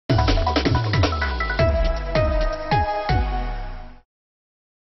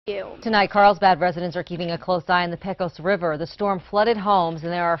Tonight, Carlsbad residents are keeping a close eye on the Pecos River. The storm flooded homes,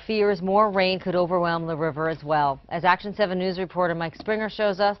 and there are fears more rain could overwhelm the river as well. As Action 7 News reporter Mike Springer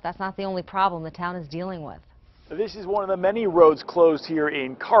shows us, that's not the only problem the town is dealing with. This is one of the many roads closed here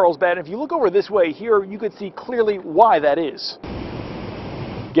in Carlsbad. If you look over this way here, you could see clearly why that is.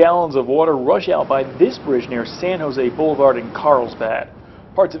 Gallons of water rush out by this bridge near San Jose Boulevard in Carlsbad.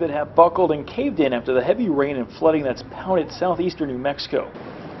 Parts of it have buckled and caved in after the heavy rain and flooding that's pounded southeastern New Mexico.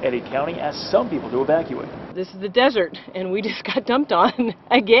 Eddy County asked some people to evacuate. This is the desert, and we just got dumped on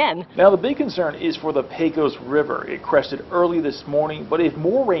again. Now, the big concern is for the Pecos River. It crested early this morning, but if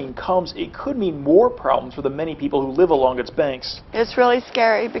more rain comes, it could mean more problems for the many people who live along its banks. It's really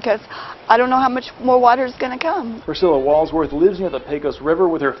scary because I don't know how much more water is going to come. Priscilla Walsworth lives near the Pecos River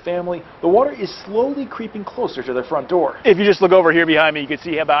with her family. The water is slowly creeping closer to their front door. If you just look over here behind me, you can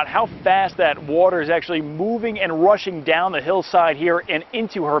see about how fast that water is actually moving and rushing down the hillside here and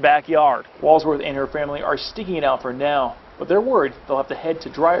into her backyard. Walsworth and her family are sticking it out for now, but they're worried they'll have to head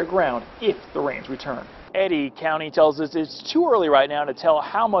to drier ground if the rains return. Eddy County tells us it's too early right now to tell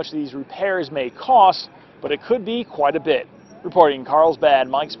how much these repairs may cost, but it could be quite a bit. Reporting in Carlsbad,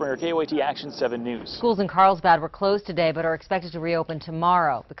 Mike Springer, KOAT Action 7 News. Schools in Carlsbad were closed today but are expected to reopen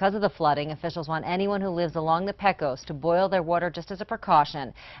tomorrow. Because of the flooding, officials want anyone who lives along the Pecos to boil their water just as a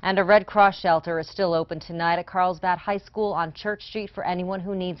precaution. And a Red Cross shelter is still open tonight at Carlsbad High School on Church Street for anyone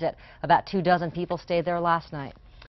who needs it. About 24 people stayed there last night.